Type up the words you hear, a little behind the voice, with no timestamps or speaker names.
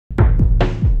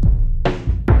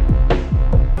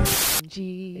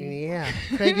energy. Yeah.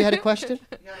 Craig, you had a question?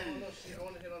 Yeah, well, no, see, I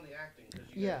want to hit on the acting because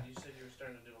you said you were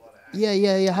starting to do a lot of acting.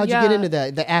 Yeah. How'd you get into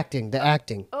that? The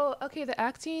acting. Oh, okay. The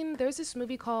acting. There's this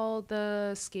movie called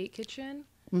The Skate Kitchen.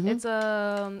 Mm-hmm. It's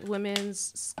a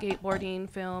women's skateboarding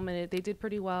film, and they did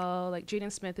pretty well. Like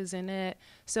Jaden Smith is in it.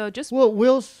 So just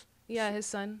Will's his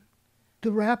son.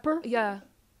 the rapper? Yeah.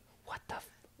 What the?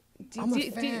 I'm a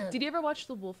fan. Did you ever watch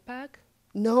The Wolfpack?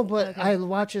 No, but Okay. I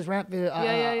watch his rap video,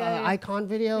 Yeah. icon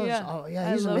videos. Yeah. Oh yeah,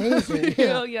 I he's love amazing.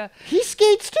 Oh, yeah. He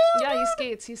skates too. Yeah,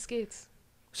 he skates.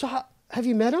 So have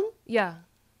you met him? Yeah.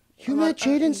 You met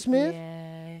Jaden Smith?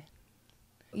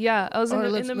 Yeah, I was in the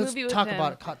let's movie with talk him.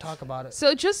 about it. Talk about it.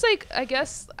 So just like, I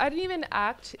guess I didn't even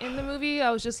act in the movie. I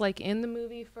was just like in the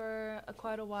movie for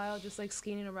quite a while, just like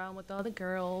skating around with all the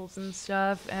girls and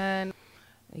stuff. And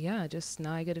yeah, just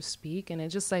now I get to speak, and it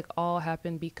just like all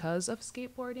happened because of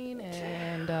skateboarding.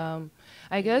 And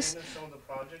I guess Some of the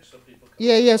projects so people can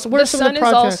Yeah. So where's the some of son the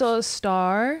is projects? also a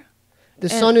star. The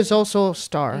son is also a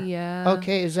star. Yeah.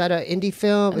 Okay, is that an indie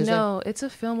film? No, it's a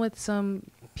film with some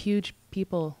huge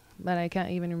people that I can't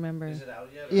even remember. Is it out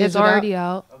yet? Yeah, It's is it already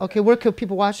out Okay, where could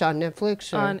people watch it? On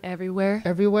Netflix? Or on everywhere.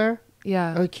 everywhere?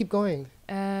 Yeah. Oh, keep going.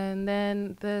 And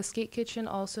then the Skate Kitchen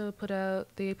also put a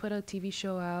TV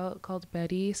show out called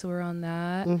Betty, so we're on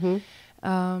that.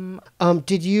 Mm-hmm.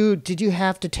 Did you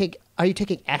have to take? Are you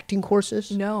taking acting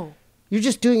courses? No. You're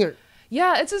just doing it.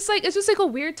 Yeah, it's just like a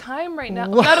weird time right now.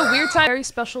 Not a weird time, very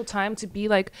special time to be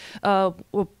like a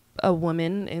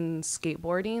woman in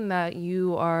skateboarding, that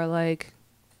you are like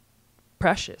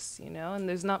precious, you know, and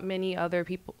there's not many other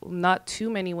people, not too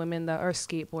many women that are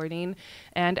skateboarding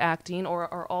and acting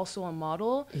or are also a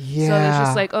model. Yeah. So it's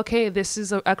just like, okay, this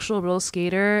is an actual real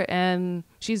skater, and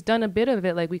she's done a bit of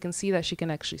it. Like we can see that she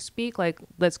can actually speak. Like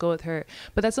let's go with her.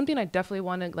 But that's something I definitely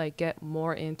want to like get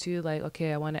more into. Like,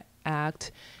 okay, I want to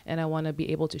act and I want to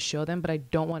be able to show them, but I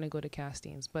don't want to go to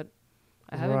castings. But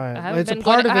I haven't. Right. I haven't It's a been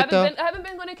part going. of it, though. I haven't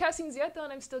been going to castings yet, though,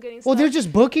 and I'm still getting. Well, stuff. they're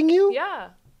just booking you. Yeah.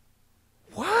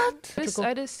 What?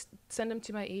 I just send them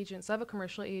to my agent. So I have a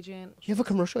commercial agent. You have a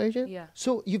commercial agent? Yeah.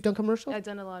 So you've done commercials? I've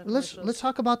done a lot of Let's commercials. let's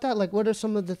talk about that. Like, what are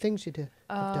some of the things you did?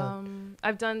 have done?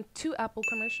 I've done 2 Apple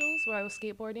commercials where I was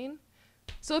skateboarding.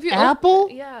 So if you Apple?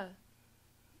 yeah.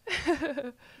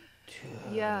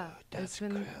 Yeah. That's it's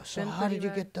been, crazy. So been how pretty did you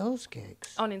rad. get those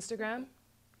gigs? On Instagram?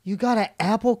 You got an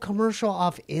Apple commercial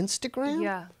off Instagram?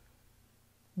 Yeah.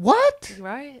 What?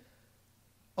 Right.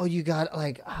 Oh, you got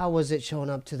like, how was it showing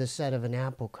up to the set of an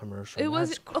Apple commercial? It was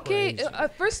That's okay. crazy.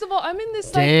 First of all, I'm in this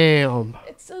like Damn.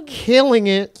 it's a Killing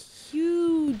it.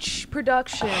 huge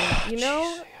production, you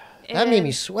know. That made me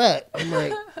And- sweat. I'm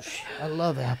like, I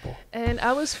love Apple. And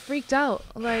I was freaked out.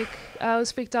 Like I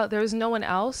was freaked out. There was no one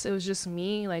else. It was just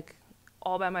me, like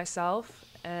all by myself.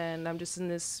 And I'm just in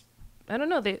this. I don't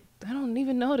know. I don't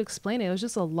even know how to explain it. It was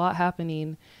just a lot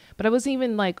happening. But I wasn't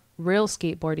even like real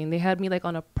skateboarding. They had me like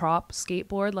on a prop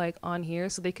skateboard, like on here,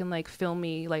 so they can like film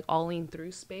me like alling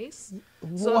through space.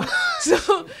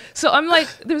 So, so I'm like,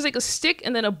 there's like a stick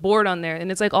and then a board on there,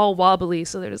 and it's like all wobbly.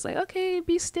 So they're just like, okay,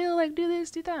 be still, like do this,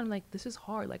 do that. I'm like, this is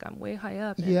hard. Like I'm way high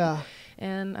up. Yeah.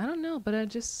 And I don't know, but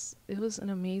it was an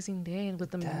amazing day, and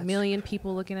with a million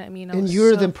people looking at me, and, I And was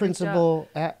you're so the freaked principal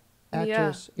out.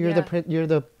 actress. Yeah, You're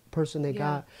the person they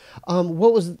Yeah.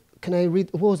 got. Can I read?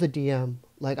 What was the DM?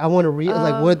 Like, I want to read.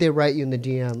 Like, what did they write you in the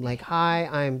DM? Like, hi,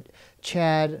 I'm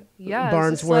Chad Yeah,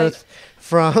 it's just Barnsworth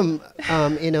from,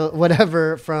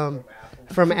 whatever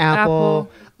from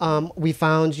Apple. We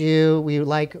found you. We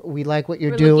like what you're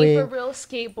We're doing. looking for real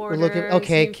skateboarders.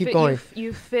 Okay, You keep fit- going.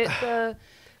 You fit the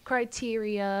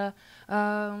criteria.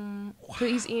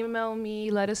 Please email me.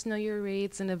 Let us know your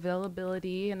rates and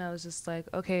availability. And I was just like,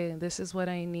 okay, this is what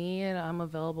I need. And I'm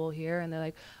available here. And they're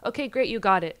like, okay, great, you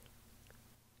got it.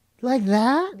 Like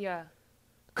that? Yeah.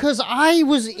 Cause I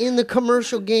was in the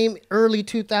commercial game early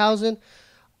 2000,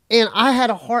 and I had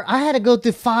to go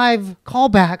through 5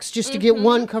 callbacks just to get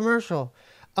one commercial.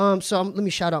 Let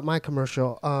me shout out my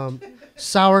commercial.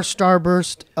 Sour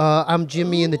Starburst. I'm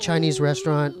Jimmy in the Chinese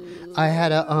restaurant. I had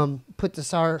to put the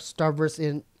sour Starburst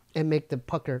in and make the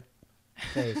pucker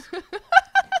face.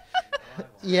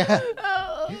 Yeah.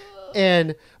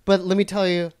 But let me tell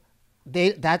you,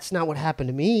 that's not what happened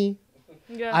to me.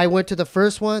 Yeah. I went to the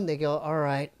first one. They go, all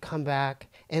right, come back.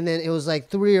 And then it was like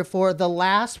 3 or 4. The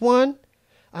last one,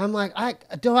 I'm like,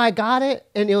 I got it?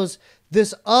 And it was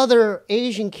this other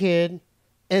Asian kid.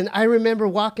 And I remember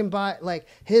walking by, like,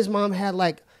 his mom had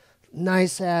like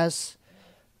nice ass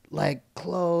like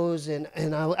clothes and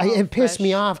Oh, it pissed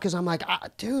me fresh. off because I'm like,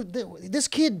 dude, this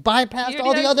kid bypassed You all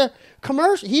the did? other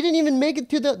commercials. He didn't even make it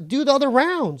to do the other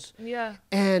rounds. Yeah.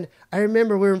 And I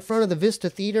remember we were in front of the Vista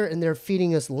Theater and they're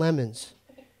feeding us lemons.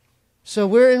 So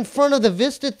we're in front of the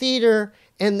Vista Theater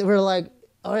and we're like,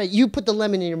 all right, you put the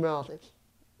lemon in your mouth.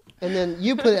 And then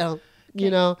you put it out,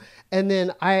 you know. And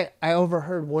then I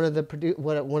overheard one of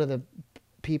the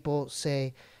people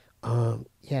say,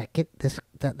 yeah, get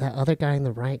that other guy on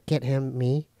the right, get him,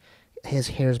 me. His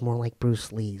hair's more like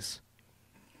Bruce Lee's.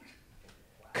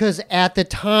 Because at the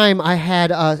time I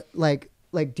had like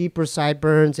deeper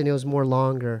sideburns and it was more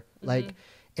longer. Like,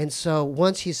 and so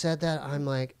once he said that, I'm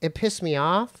like, it pissed me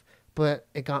off, but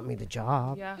it got me the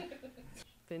job. Yeah.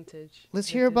 Vintage. Let's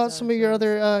hear about some of your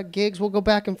other gigs. We'll go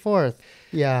back and forth.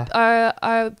 Yeah.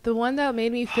 The one that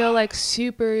made me feel like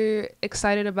super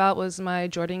excited about was my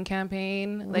Jordan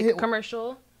campaign, like Wait,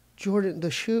 commercial. Jordan, the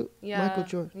shoot, Yeah. Michael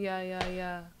Jordan.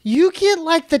 Yeah. You get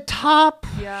like the top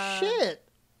Yeah. shit.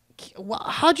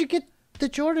 How'd you get the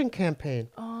Jordan campaign?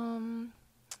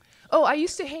 Oh, I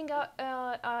used to hang out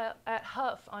at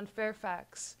Huff on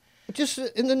Fairfax. Just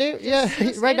in the new, yeah,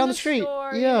 Just right in down the street.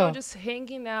 store, Yeah. you know, just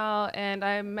hanging out, and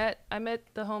I met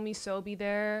the homie Steebee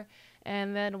there,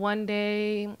 and then one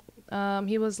day,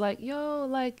 he was like, "Yo,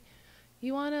 like,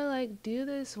 you wanna like do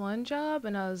this one job?"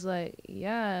 And I was like,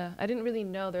 "Yeah." I didn't really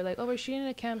know. They're like, "Oh, we're shooting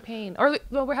a campaign, or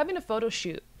well, we're having a photo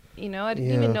shoot." You know, I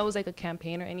didn't even know it was like a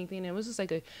campaign or anything. It was just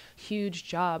like a huge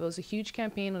job. It was a huge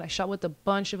campaign, and I shot with a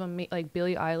bunch of like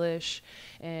Billie Eilish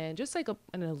and just like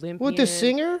an Olympian. With the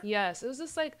singer? Yes, it was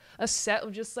just like a set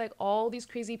of just like all these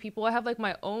crazy people. I have like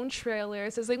my own trailer.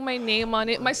 It says like my name on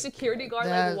it. My security guard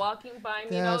like walking by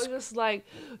me. And I was just like,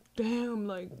 damn,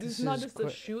 like this is not just a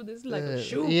shoot. This is like a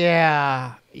shoot.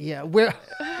 Yeah. Where?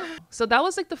 So that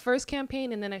was like the first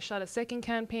campaign, and then I shot a second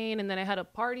campaign, and then I had a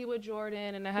party with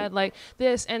Jordan, and I had like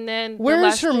this, and then Where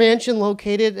is her mansion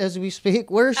located as we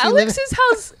speak? Where is she living? Alex's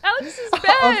house, Alex's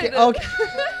bed. Okay.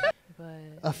 But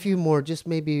A few more, just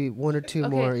maybe one or two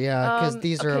more. Yeah, because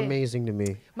these are okay. amazing to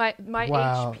me. my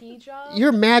Wow. HP job.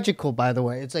 You're magical, by the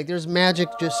way. It's like there's magic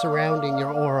just surrounding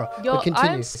your aura. Yo, But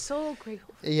continue. I'm so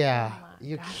grateful. Yeah, Oh my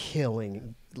you're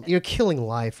God. killing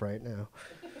life right now.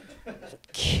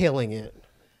 Killing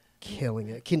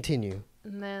it. Continue.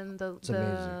 And then the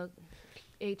amazing.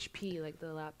 HP, like the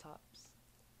laptops.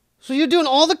 So you're doing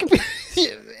all the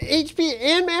HP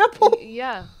and Apple?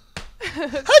 Yeah.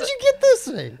 How'd you get this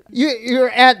thing? You're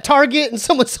at Target and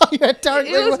someone saw you at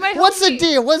Target. It was my What's the homie.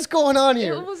 deal? What's going on It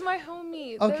here? was my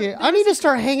homie. Okay, I need to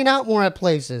start hanging out more at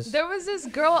places. There was this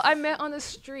girl I met on the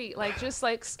street, like just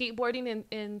like skateboarding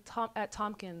at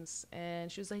Tompkins,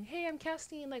 and she was like, "Hey, I'm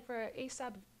casting like for an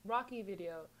ASAP Rocky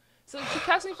video." So she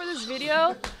cast me for this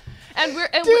video, and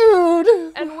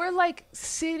we're like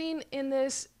sitting in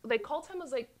this, like call time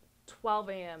was like 12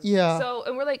 a.m. Yeah. So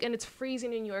and we're like, and it's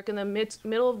freezing in New York in the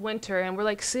middle of winter, and we're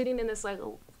like sitting in this like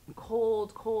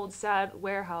cold, sad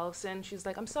warehouse, and she's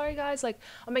like, "I'm sorry guys, like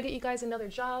I'm gonna get you guys another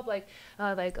job, like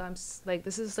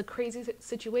this is a crazy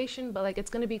situation, but like it's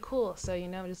gonna be cool." So you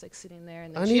know, I'm just like sitting there,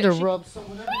 and then I need to rub some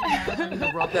of that. I need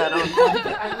to rub that on.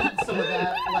 I need some of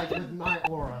that, like with my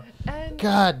aura. and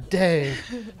God dang,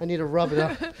 I need to rub it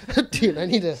up, dude. I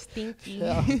need to. stinky.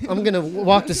 Yeah, I'm gonna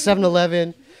walk to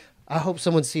 7-Eleven. I hope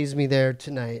someone sees me there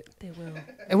tonight. They will.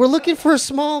 And we're looking for a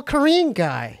small Korean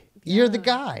guy. You're the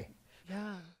guy.